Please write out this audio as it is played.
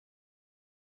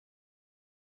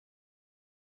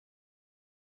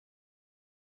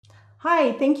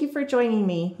Hi, thank you for joining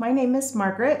me. My name is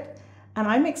Margaret, and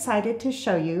I'm excited to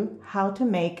show you how to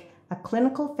make a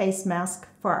clinical face mask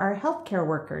for our healthcare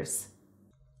workers.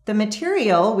 The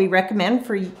material we recommend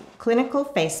for clinical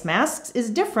face masks is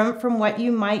different from what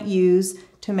you might use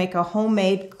to make a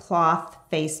homemade cloth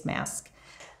face mask.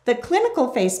 The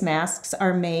clinical face masks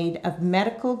are made of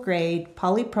medical grade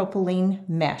polypropylene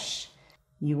mesh.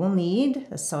 You will need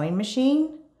a sewing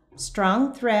machine,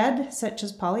 strong thread such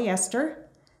as polyester,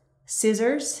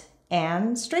 scissors,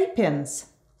 and straight pins.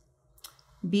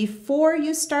 Before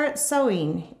you start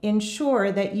sewing,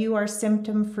 ensure that you are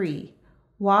symptom-free.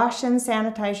 Wash and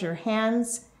sanitize your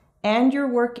hands and your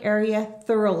work area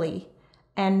thoroughly,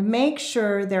 and make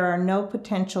sure there are no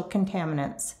potential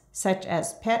contaminants, such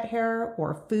as pet hair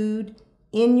or food,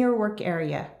 in your work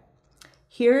area.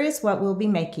 Here is what we'll be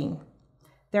making.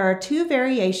 There are two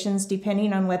variations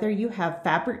depending on whether you have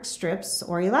fabric strips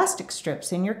or elastic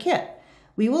strips in your kit.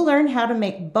 We will learn how to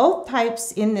make both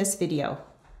types in this video.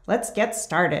 Let's get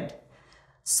started.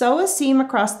 Sew a seam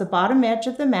across the bottom edge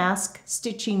of the mask,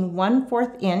 stitching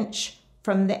 1/4 inch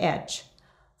from the edge.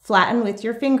 Flatten with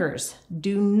your fingers.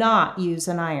 Do not use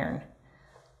an iron.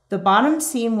 The bottom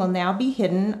seam will now be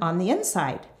hidden on the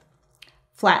inside.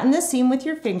 Flatten the seam with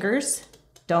your fingers.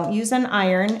 Don't use an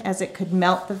iron as it could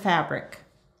melt the fabric.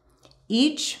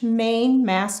 Each main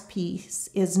mask piece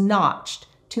is notched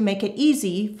to make it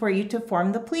easy for you to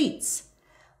form the pleats.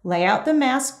 Lay out the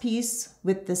mask piece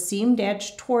with the seamed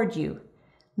edge toward you.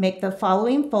 Make the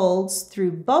following folds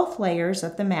through both layers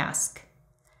of the mask.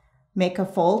 Make a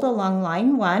fold along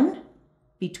line 1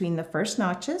 between the first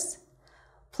notches.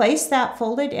 Place that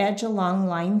folded edge along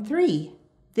line 3.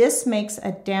 This makes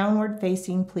a downward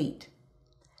facing pleat.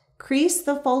 Crease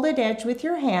the folded edge with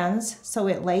your hands so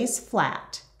it lays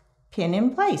flat. Pin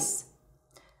in place.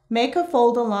 Make a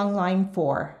fold along line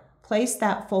 4. Place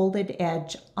that folded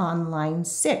edge on line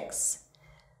 6.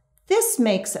 This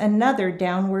makes another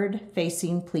downward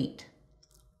facing pleat.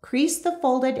 Crease the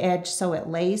folded edge so it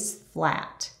lays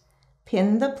flat.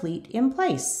 Pin the pleat in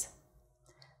place.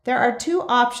 There are two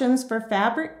options for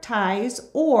fabric ties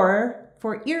or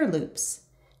for ear loops,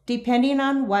 depending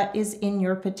on what is in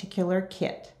your particular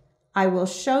kit. I will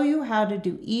show you how to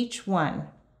do each one.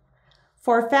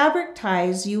 For fabric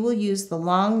ties, you will use the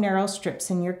long, narrow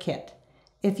strips in your kit.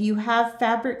 If you have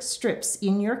fabric strips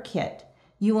in your kit,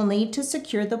 you will need to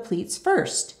secure the pleats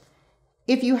first.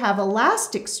 If you have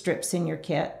elastic strips in your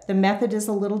kit, the method is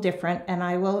a little different, and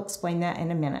I will explain that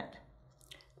in a minute.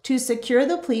 To secure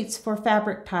the pleats for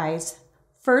fabric ties,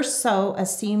 first sew a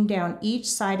seam down each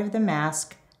side of the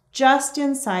mask, just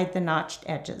inside the notched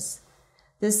edges.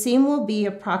 The seam will be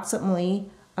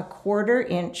approximately 1/4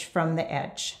 inch from the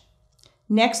edge.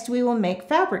 Next, we will make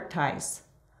fabric ties.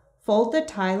 Fold the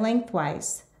tie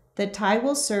lengthwise. The tie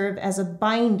will serve as a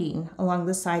binding along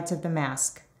the sides of the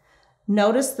mask.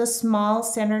 Notice the small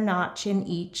center notch in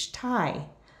each tie.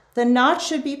 The notch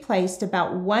should be placed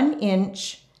about 1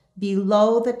 inch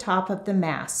below the top of the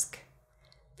mask.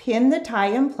 Pin the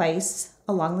tie in place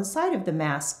along the side of the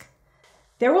mask.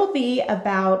 There will be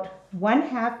about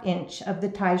 1/2 inch of the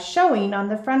tie showing on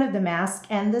the front of the mask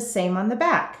and the same on the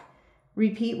back.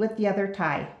 Repeat with the other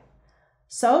tie.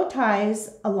 Sew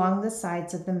ties along the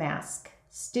sides of the mask,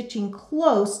 stitching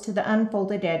close to the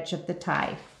unfolded edge of the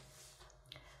tie.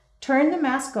 Turn the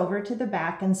mask over to the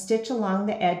back and stitch along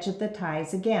the edge of the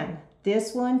ties again.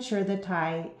 This will ensure the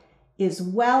tie is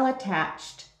well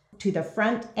attached to the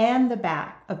front and the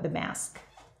back of the mask.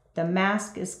 The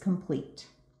mask is complete.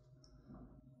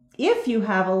 If you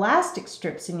have elastic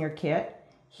strips in your kit,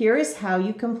 here is how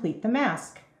you complete the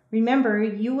mask. Remember,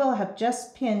 you will have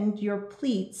just pinned your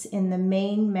pleats in the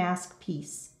main mask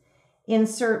piece.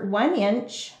 Insert 1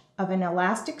 inch of an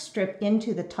elastic strip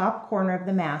into the top corner of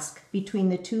the mask between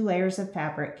the two layers of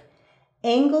fabric.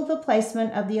 Angle the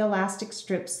placement of the elastic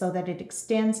strip so that it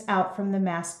extends out from the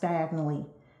mask diagonally.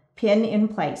 Pin in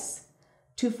place.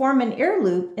 To form an ear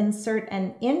loop, insert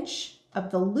 1 inch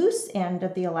of the loose end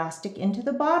of the elastic into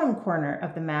the bottom corner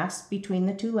of the mask between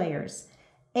the two layers.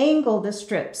 Angle the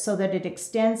strip so that it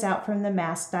extends out from the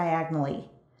mask diagonally.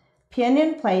 Pin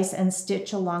in place and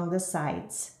stitch along the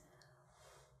sides.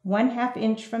 1/2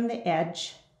 inch from the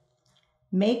edge.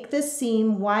 Make the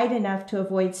seam wide enough to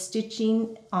avoid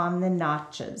stitching on the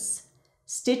notches.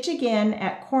 Stitch again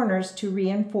at corners to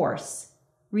reinforce.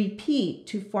 Repeat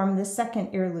to form the second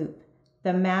ear loop.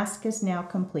 The mask is now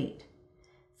complete.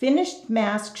 Finished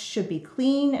masks should be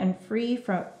clean and free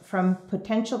from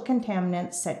potential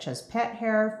contaminants such as pet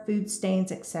hair, food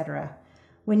stains, etc.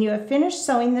 When you have finished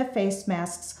sewing the face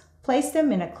masks, place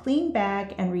them in a clean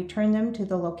bag and return them to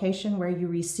the location where you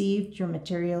received your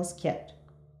materials kit.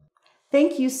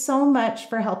 Thank you so much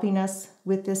for helping us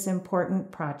with this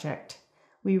important project.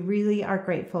 We really are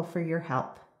grateful for your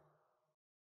help.